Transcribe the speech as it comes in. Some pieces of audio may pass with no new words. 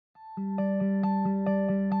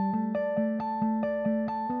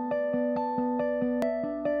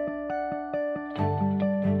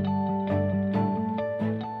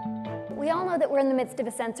we're in the midst of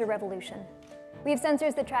a sensor revolution. We have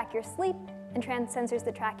sensors that track your sleep and sensors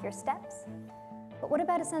that track your steps. But what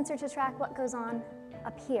about a sensor to track what goes on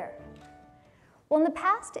up here? Well, in the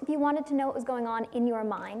past, if you wanted to know what was going on in your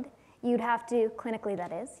mind, you'd have to, clinically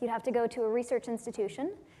that is, you'd have to go to a research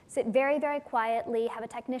institution, sit very, very quietly, have a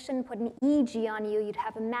technician put an EEG on you, you'd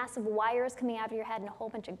have a massive wires coming out of your head and a whole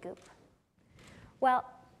bunch of goop. Well,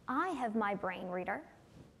 I have my brain reader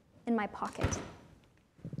in my pocket.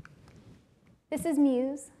 This is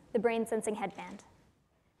Muse, the brain sensing headband.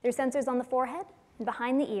 There's sensors on the forehead and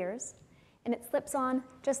behind the ears, and it slips on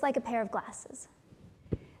just like a pair of glasses.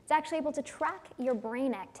 It's actually able to track your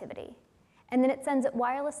brain activity, and then it sends it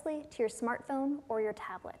wirelessly to your smartphone or your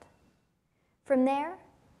tablet. From there,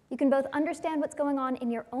 you can both understand what's going on in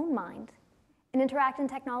your own mind and interact in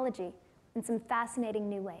technology in some fascinating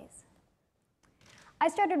new ways. I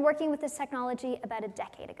started working with this technology about a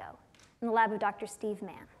decade ago in the lab of Dr. Steve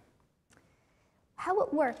Mann. How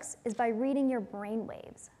it works is by reading your brain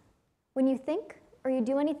waves. When you think or you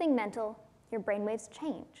do anything mental, your brain waves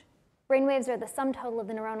change. Brain waves are the sum total of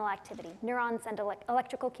the neuronal activity. Neurons send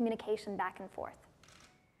electrical communication back and forth.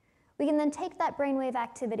 We can then take that brainwave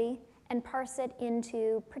activity and parse it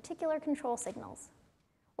into particular control signals.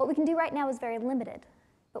 What we can do right now is very limited,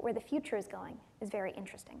 but where the future is going is very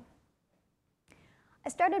interesting. I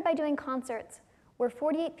started by doing concerts where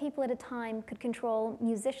 48 people at a time could control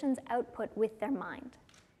musicians' output with their mind.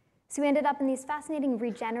 So we ended up in these fascinating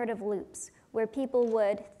regenerative loops where people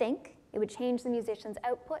would think, it would change the musician's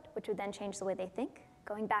output, which would then change the way they think,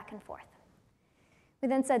 going back and forth. We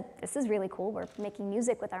then said, this is really cool, we're making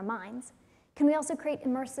music with our minds. Can we also create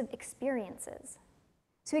immersive experiences?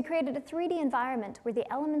 So we created a 3D environment where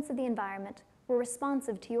the elements of the environment were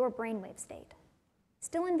responsive to your brainwave state.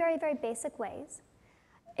 Still in very, very basic ways.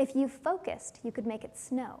 If you focused, you could make it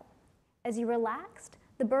snow. As you relaxed,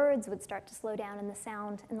 the birds would start to slow down and the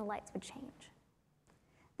sound and the lights would change.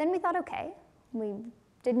 Then we thought, okay, we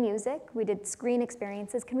did music, we did screen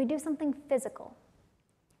experiences, can we do something physical?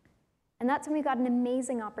 And that's when we got an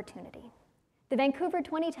amazing opportunity. The Vancouver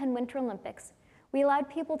 2010 Winter Olympics, we allowed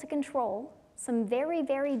people to control some very,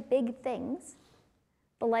 very big things,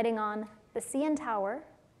 the lighting on the CN Tower,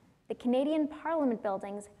 the Canadian Parliament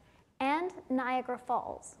buildings, and Niagara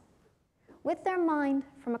Falls, with their mind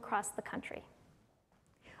from across the country.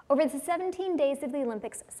 Over the 17 days of the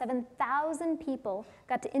Olympics, 7,000 people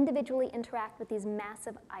got to individually interact with these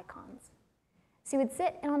massive icons. So you would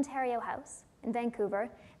sit in Ontario House in Vancouver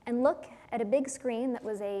and look at a big screen that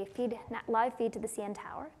was a live feed to the CN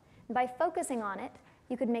Tower. And by focusing on it,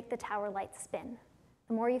 you could make the tower lights spin.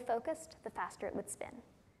 The more you focused, the faster it would spin.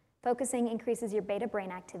 Focusing increases your beta brain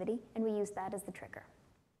activity, and we use that as the trigger.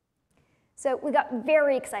 So we got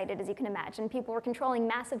very excited, as you can imagine. People were controlling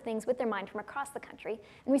massive things with their mind from across the country.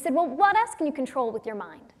 And we said, well, what else can you control with your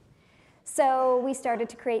mind? So we started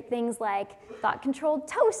to create things like thought-controlled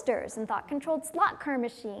toasters and thought-controlled slot car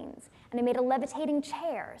machines. And I made a levitating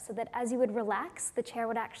chair so that as you would relax, the chair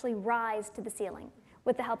would actually rise to the ceiling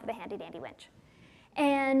with the help of a handy-dandy winch.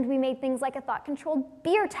 And we made things like a thought-controlled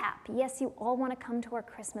beer tap. Yes, you all want to come to our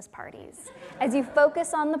Christmas parties. As you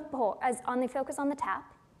focus on the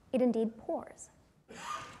tap, it indeed pours.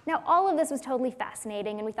 Now, all of this was totally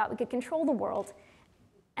fascinating, and we thought we could control the world.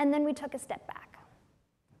 And then we took a step back.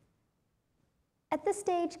 At this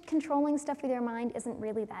stage, controlling stuff with your mind isn't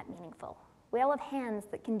really that meaningful. We all have hands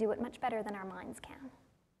that can do it much better than our minds can.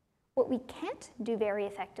 What we can't do very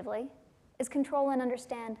effectively is control and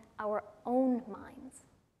understand our own minds.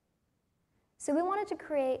 So we wanted to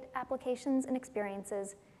create applications and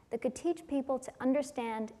experiences that could teach people to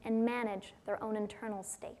understand and manage their own internal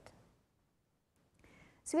state.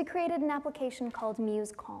 So we created an application called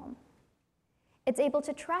Muse Calm. It's able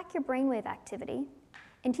to track your brainwave activity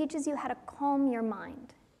and teaches you how to calm your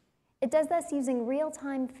mind. It does this using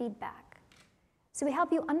real-time feedback. So we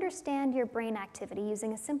help you understand your brain activity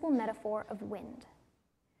using a simple metaphor of wind.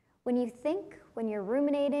 When you think, when you're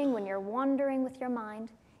ruminating, when you're wandering with your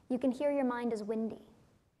mind, you can hear your mind as windy.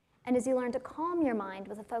 And as you learn to calm your mind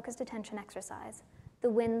with a focused attention exercise, the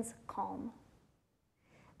winds calm.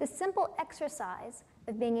 The simple exercise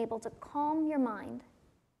of being able to calm your mind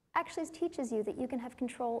actually teaches you that you can have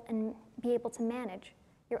control and be able to manage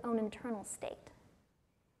your own internal state.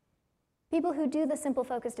 People who do the simple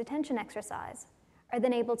focused attention exercise are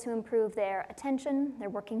then able to improve their attention, their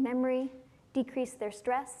working memory, decrease their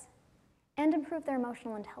stress, and improve their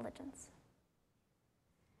emotional intelligence.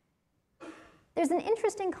 There's an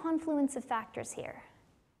interesting confluence of factors here.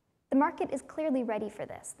 The market is clearly ready for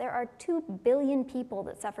this. There are 2 billion people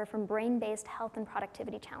that suffer from brain-based health and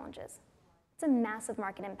productivity challenges. It's a massive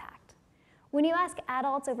market impact. When you ask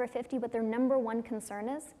adults over 50 what their #1 concern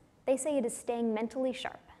is, they say it is staying mentally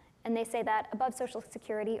sharp, and they say that above Social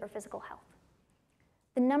Security or physical health.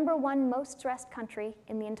 The #1 most stressed country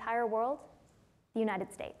in the entire world, the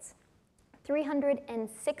United States.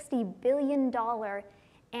 $360 billion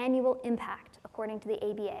annual impact, according to the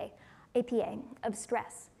APA, of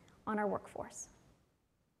stress on our workforce.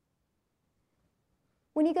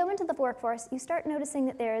 When you go into the workforce, you start noticing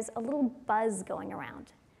that there's a little buzz going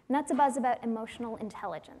around, and that's a buzz about emotional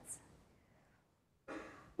intelligence.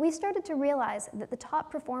 We started to realize that the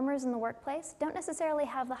top performers in the workplace don't necessarily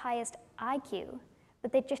have the highest IQ,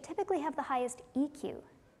 but they just typically have the highest EQ.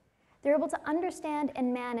 They're able to understand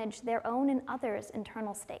and manage their own and others'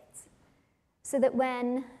 internal states, so that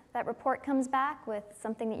when that report comes back with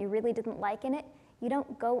something that you really didn't like in it, you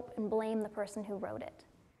don't go and blame the person who wrote it.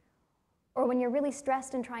 Or when you're really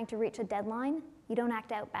stressed and trying to reach a deadline, you don't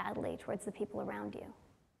act out badly towards the people around you.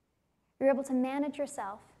 You're able to manage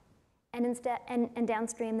yourself and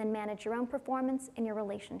downstream then manage your own performance and your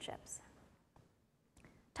relationships.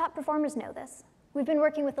 Top performers know this. We've been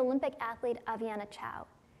working with Olympic athlete Aviana Chow.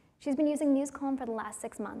 She's been using Muse Calm for the last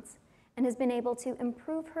 6 months and has been able to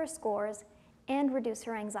improve her scores and reduce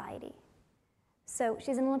her anxiety. So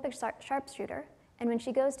she's an Olympic sharpshooter, and when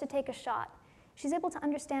she goes to take a shot, she's able to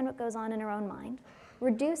understand what goes on in her own mind,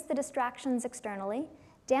 reduce the distractions externally,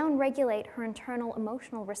 down-regulate her internal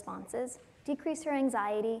emotional responses, decrease her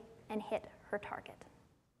anxiety, and hit her target.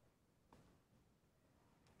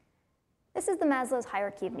 This is the Maslow's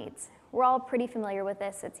Hierarchy of Needs. We're all pretty familiar with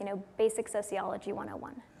this. It's, basic sociology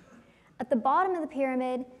 101. At the bottom of the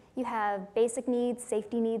pyramid, you have basic needs,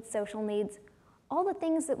 safety needs, social needs, all the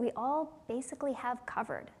things that we all basically have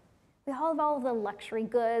covered. We all have all of the luxury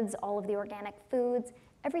goods, all of the organic foods,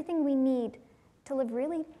 everything we need to live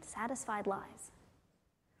really satisfied lives.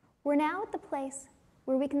 We're now at the place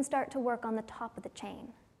where we can start to work on the top of the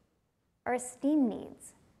chain. Our esteem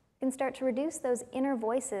needs. We can start to reduce those inner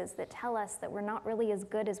voices that tell us that we're not really as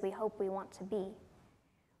good as we hope we want to be.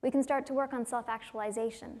 We can start to work on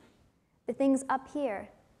self-actualization, the things up here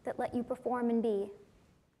that let you perform and be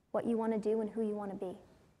what you want to do and who you want to be.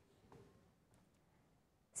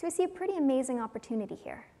 So we see a pretty amazing opportunity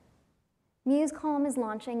here. Muse Calm is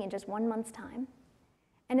launching in just 1 month's time,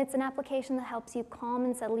 and it's an application that helps you calm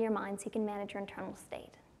and settle your mind so you can manage your internal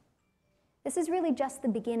state. This is really just the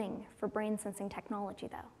beginning for brain sensing technology,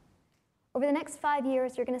 though. Over the next 5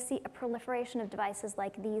 years, you're going to see a proliferation of devices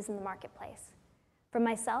like these in the marketplace, from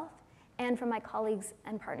myself and from my colleagues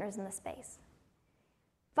and partners in the space.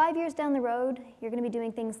 5 years down the road, you're going to be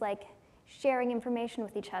doing things like sharing information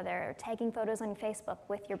with each other, or tagging photos on Facebook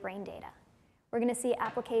with your brain data. We're going to see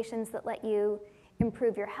applications that let you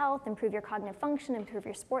improve your health, improve your cognitive function, improve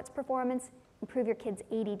your sports performance, improve your kids'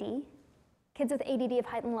 ADD. Kids with ADD have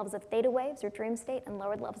heightened levels of theta waves, or dream state, and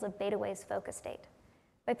lowered levels of beta waves, focus state.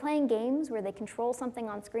 By playing games where they control something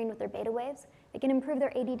on screen with their beta waves, they can improve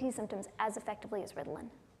their ADD symptoms as effectively as Ritalin.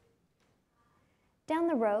 Down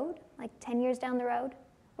the road, like 10 years down the road,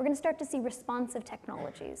 we're going to start to see responsive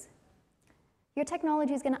technologies. Your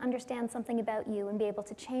technology is going to understand something about you and be able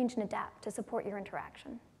to change and adapt to support your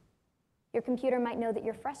interaction. Your computer might know that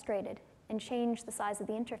you're frustrated and change the size of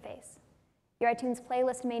the interface. Your iTunes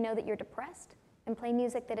playlist may know that you're depressed and play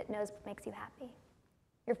music that it knows makes you happy.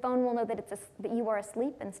 Your phone will know that you are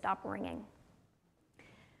asleep and stop ringing.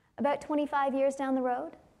 About 25 years down the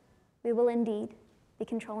road, we will indeed be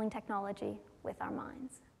controlling technology with our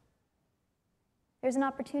minds. There's an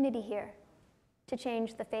opportunity here to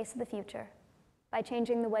change the face of the future by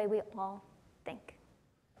changing the way we all think.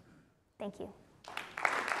 Thank you.